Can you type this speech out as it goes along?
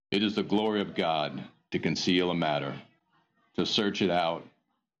It is the glory of God to conceal a matter. To search it out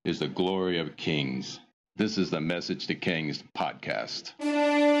is the glory of kings. This is the Message to Kings podcast.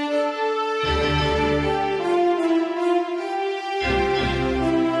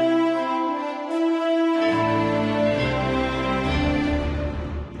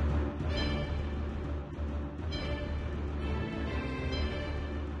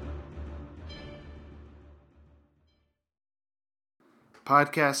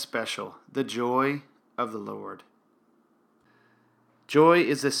 Podcast special, The Joy of the Lord. Joy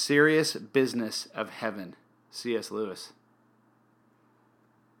is the serious business of heaven. C.S. Lewis.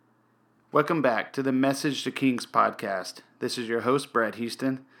 Welcome back to the Message to Kings podcast. This is your host, Brad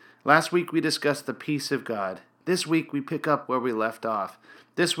Houston. Last week we discussed the peace of God. This week we pick up where we left off.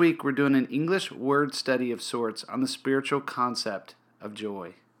 This week we're doing an English word study of sorts on the spiritual concept of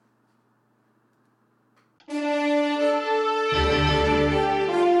joy.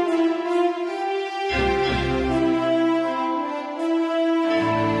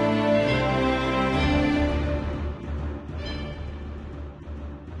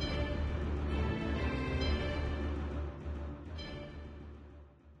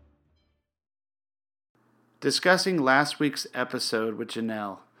 Discussing last week's episode with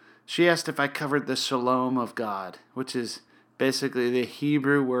Janelle, she asked if I covered the shalom of God, which is basically the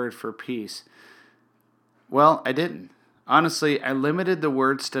Hebrew word for peace. Well, I didn't. Honestly, I limited the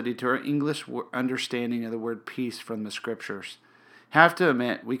word study to our English understanding of the word peace from the scriptures. Have to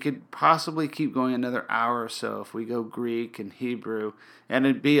admit, we could possibly keep going another hour or so if we go Greek and Hebrew, and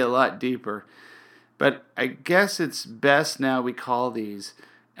it'd be a lot deeper. But I guess it's best now we call these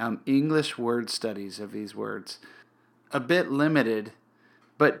English word studies of these words. A bit limited,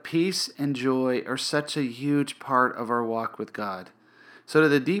 but peace and joy are such a huge part of our walk with God. So to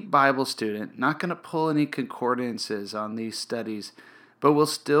the deep Bible student, not going to pull any concordances on these studies, but we'll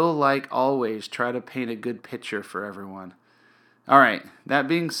still, like always, try to paint a good picture for everyone. All right, that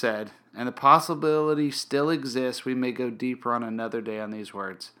being said, and the possibility still exists we may go deeper on another day on these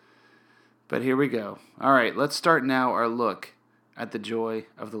words. But here we go. All right, let's start now our look at the joy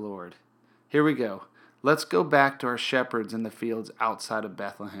of the Lord. Here we go. Let's go back to our shepherds in the fields outside of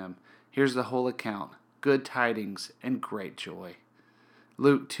Bethlehem. Here's the whole account. Good tidings and great joy.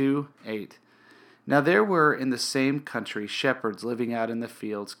 Luke 2:8. Now there were in the same country shepherds living out in the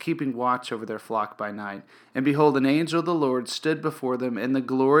fields, keeping watch over their flock by night. And behold, an angel of the Lord stood before them, and the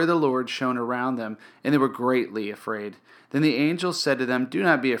glory of the Lord shone around them, and they were greatly afraid. Then the angel said to them, Do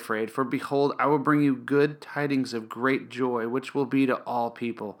not be afraid, for behold, I will bring you good tidings of great joy, which will be to all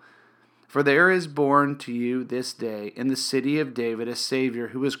people. For there is born to you this day in the city of David a Savior,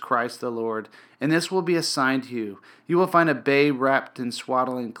 who is Christ the Lord. And this will be a sign to you. You will find a babe wrapped in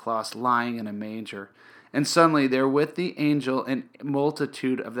swaddling cloths lying in a manger. And suddenly there with the angel a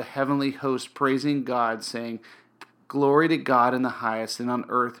multitude of the heavenly host praising God, saying, Glory to God in the highest, and on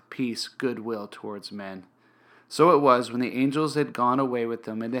earth peace, goodwill towards men. So it was, when the angels had gone away with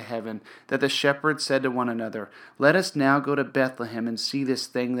them into heaven, that the shepherds said to one another, Let us now go to Bethlehem and see this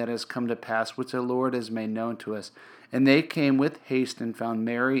thing that has come to pass, which the Lord has made known to us. And they came with haste and found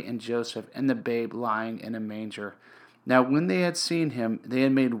Mary and Joseph and the babe lying in a manger. Now when they had seen him, they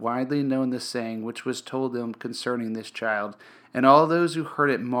had made widely known the saying which was told them concerning this child. And all those who heard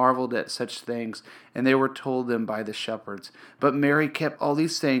it marveled at such things, and they were told them by the shepherds. But Mary kept all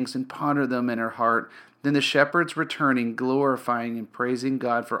these things and pondered them in her heart. Then the shepherds returning, glorifying and praising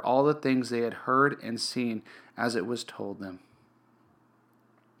God for all the things they had heard and seen as it was told them.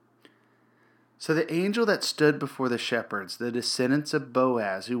 So the angel that stood before the shepherds, the descendants of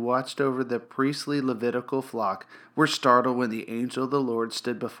Boaz, who watched over the priestly Levitical flock, were startled when the angel of the Lord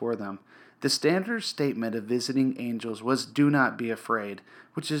stood before them. The standard statement of visiting angels was, Do not be afraid,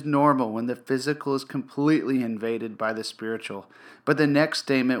 which is normal when the physical is completely invaded by the spiritual. But the next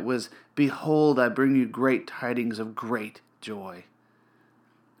statement was, Behold, I bring you great tidings of great joy.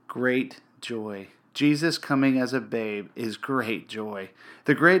 Great joy. Jesus coming as a babe is great joy.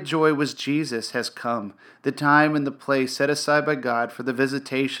 The great joy was Jesus has come, the time and the place set aside by God for the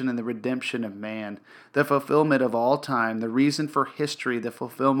visitation and the redemption of man, the fulfillment of all time, the reason for history, the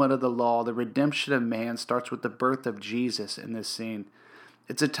fulfillment of the law, the redemption of man starts with the birth of Jesus in this scene.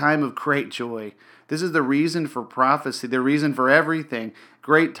 It's a time of great joy. This is the reason for prophecy, the reason for everything,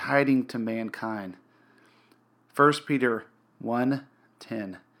 great tidings to mankind. 1 Peter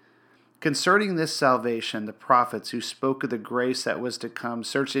 1:10. Concerning this salvation, the prophets who spoke of the grace that was to come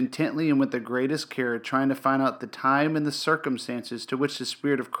searched intently and with the greatest care, trying to find out the time and the circumstances to which the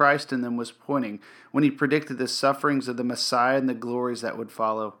Spirit of Christ in them was pointing when he predicted the sufferings of the Messiah and the glories that would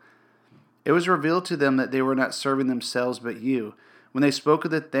follow. It was revealed to them that they were not serving themselves but you, when they spoke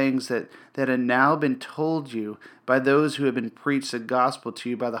of the things that had now been told you by those who have been preached the gospel to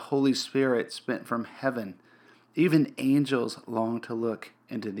you by the Holy Spirit sent from heaven. Even angels long to look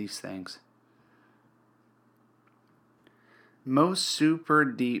into these things. Most super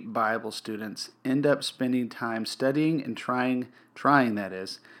deep Bible students end up spending time studying and trying that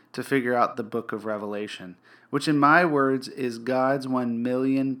is, to figure out the book of Revelation, which in my words is God's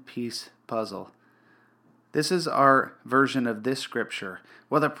 1,000,000 piece puzzle. This is our version of this scripture.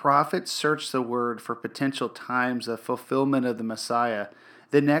 While the prophets searched the word for potential times of fulfillment of the Messiah,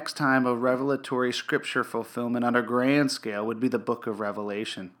 the next time of revelatory scripture fulfillment on a grand scale would be the book of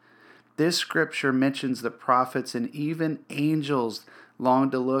Revelation. This scripture mentions the prophets and even angels long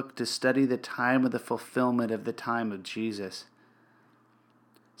to look to study the time of the fulfillment of the time of Jesus.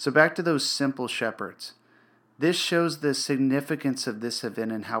 So back to those simple shepherds. This shows the significance of this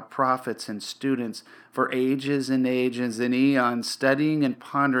event and how prophets and students for ages and ages and eons studying and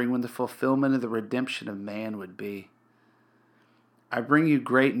pondering when the fulfillment of the redemption of man would be. I bring you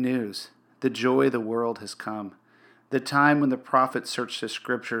great news. The joy of the world has come. The time when the prophets searched the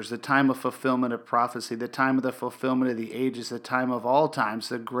scriptures, the time of fulfillment of prophecy, the time of the fulfillment of the ages, the time of all times,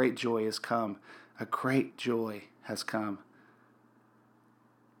 the great joy has come. A great joy has come.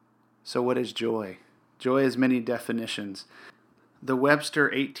 So what is joy? Joy has many definitions. The Webster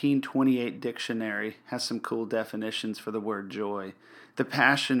 1828 dictionary has some cool definitions for the word joy. The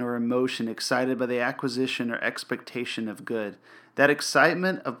passion or emotion excited by the acquisition or expectation of good. That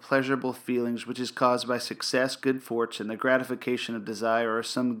excitement of pleasurable feelings which is caused by success, good fortune, the gratification of desire or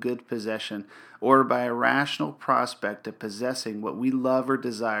some good possession, or by a rational prospect of possessing what we love or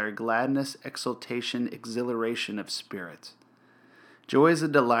desire, gladness, exultation, exhilaration of spirits. Joy is a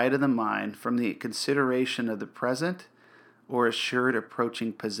delight of the mind from the consideration of the present or assured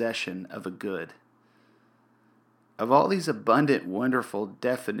approaching possession of a good. Of all these abundant, wonderful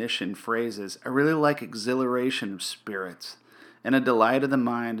definition phrases, I really like exhilaration of spirits and a delight of the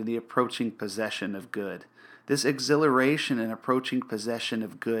mind in the approaching possession of good. This exhilaration and approaching possession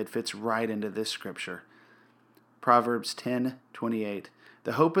of good fits right into this scripture. Proverbs 10:28.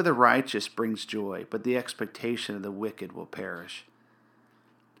 The hope of the righteous brings joy, but the expectation of the wicked will perish.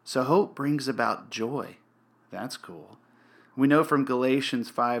 So hope brings about joy. That's cool. We know from Galatians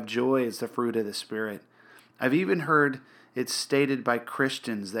 5, joy is the fruit of the Spirit. I've even heard it stated by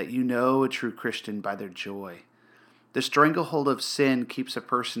Christians that you know a true Christian by their joy. The stranglehold of sin keeps a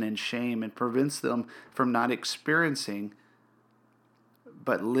person in shame and prevents them from not experiencing,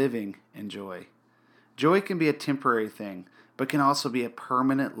 but living in joy. Joy can be a temporary thing, but can also be a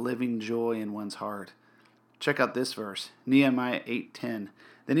permanent living joy in one's heart. Check out this verse, Nehemiah 8:10.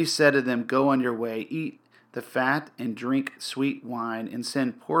 Then he said to them, go on your way, eat the fat and drink sweet wine, and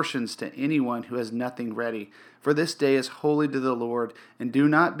send portions to anyone who has nothing ready. For this day is holy to the Lord, and do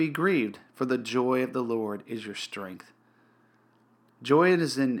not be grieved, for the joy of the Lord is your strength. Joy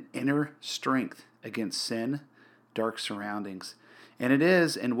is an inner strength against sin, dark surroundings. And it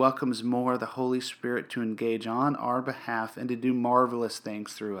is and welcomes more the Holy Spirit to engage on our behalf and to do marvelous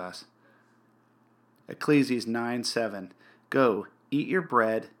things through us. Ecclesiastes 9:7. Go, eat your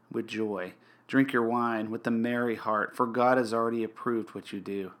bread with joy. Drink your wine with a merry heart, for God has already approved what you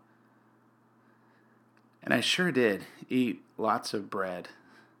do. And I sure did eat lots of bread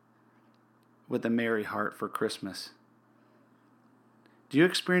with a merry heart for Christmas. Do you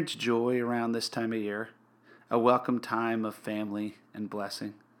experience joy around this time of year? A welcome time of family and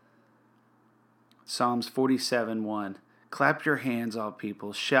blessing? Psalms 47:1. Clap your hands, all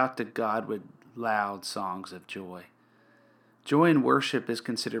people. Shout to God with loud songs of joy. Joy in worship is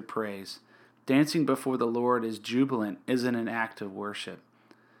considered praise. Dancing before the Lord is jubilant, isn't an act of worship.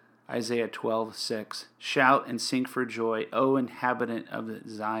 Isaiah 12:6. Shout and sing for joy, O inhabitant of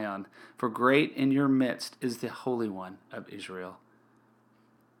Zion, for great in your midst is the Holy One of Israel.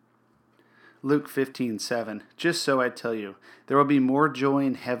 Luke 15:7. Just so I tell you, there will be more joy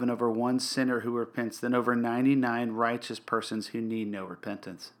in heaven over one sinner who repents than over 99 righteous persons who need no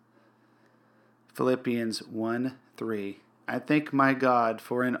repentance. Philippians 1:3. I thank my God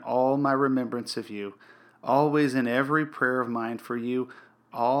for in all my remembrance of you, always in every prayer of mine for you,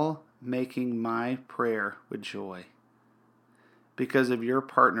 all making my prayer with joy, because of your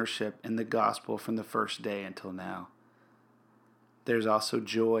partnership in the gospel from the first day until now. There's also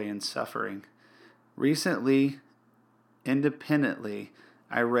joy in suffering. Recently, independently,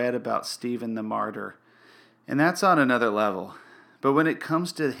 I read about Stephen the martyr, and that's on another level. But when it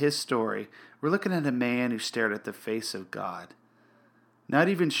comes to his story, we're looking at a man who stared at the face of God. Not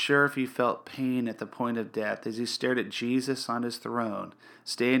even sure if he felt pain at the point of death as he stared at Jesus on his throne,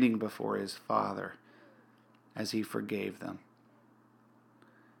 standing before his Father, as he forgave them.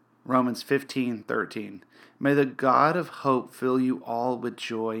 Romans 15:13. May the God of hope fill you all with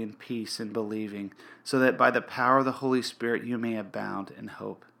joy and peace in believing, so that by the power of the Holy Spirit you may abound in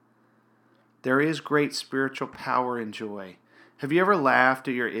hope. There is great spiritual power in joy. Have you ever laughed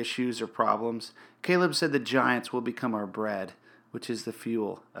at your issues or problems? Caleb said the giants will become our bread, which is the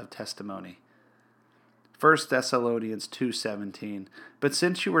fuel of testimony. 1 Thessalonians 2:17. But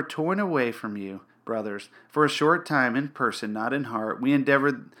since you were torn away from you, brothers, for a short time in person, not in heart, we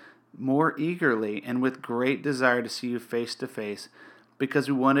endeavored more eagerly and with great desire to see you face to face, because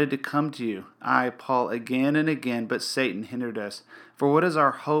we wanted to come to you, I, Paul, again and again, but Satan hindered us. For what is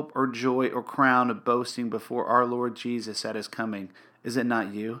our hope or joy or crown of boasting before our Lord Jesus at his coming? Is it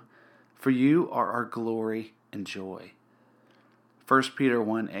not you? For you are our glory and joy. 1 Peter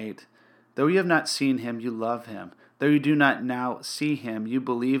 1:8. Though you have not seen him, you love him. Though you do not now see him, you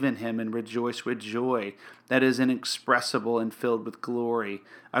believe in him and rejoice with joy that is inexpressible and filled with glory,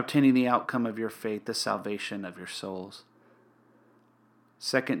 obtaining the outcome of your faith, the salvation of your souls.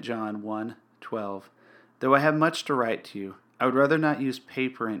 2 John 1:12. Though I have much to write to you, I would rather not use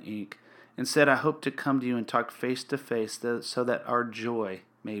paper and ink. Instead, I hope to come to you and talk face to face so that our joy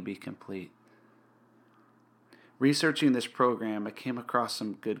may be complete. Researching this program, I came across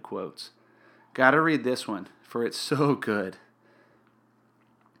some good quotes. Gotta read this one, for it's so good.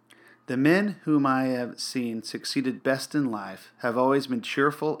 The men whom I have seen succeeded best in life have always been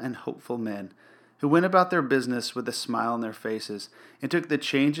cheerful and hopeful men, who went about their business with a smile on their faces, and took the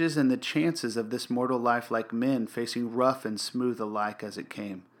changes and the chances of this mortal life like men facing rough and smooth alike as it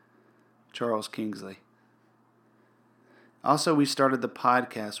came. Charles Kingsley. Also, we started the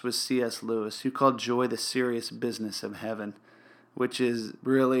podcast with C.S. Lewis, who called joy the serious business of heaven, which is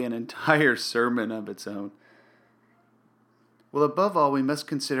really an entire sermon of its own. Well, above all, we must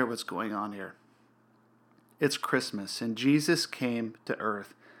consider what's going on here. It's Christmas, and Jesus came to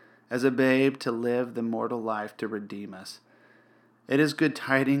earth as a babe to live the mortal life to redeem us. It is good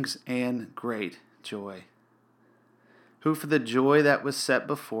tidings and great joy. Who for the joy that was set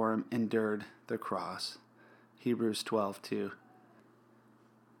before him endured the cross. Hebrews 12:2.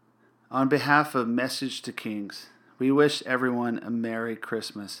 On behalf of Message to Kings, we wish everyone a Merry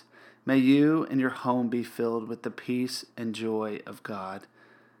Christmas. May you and your home be filled with the peace and joy of God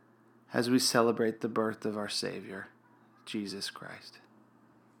as we celebrate the birth of our Savior, Jesus Christ.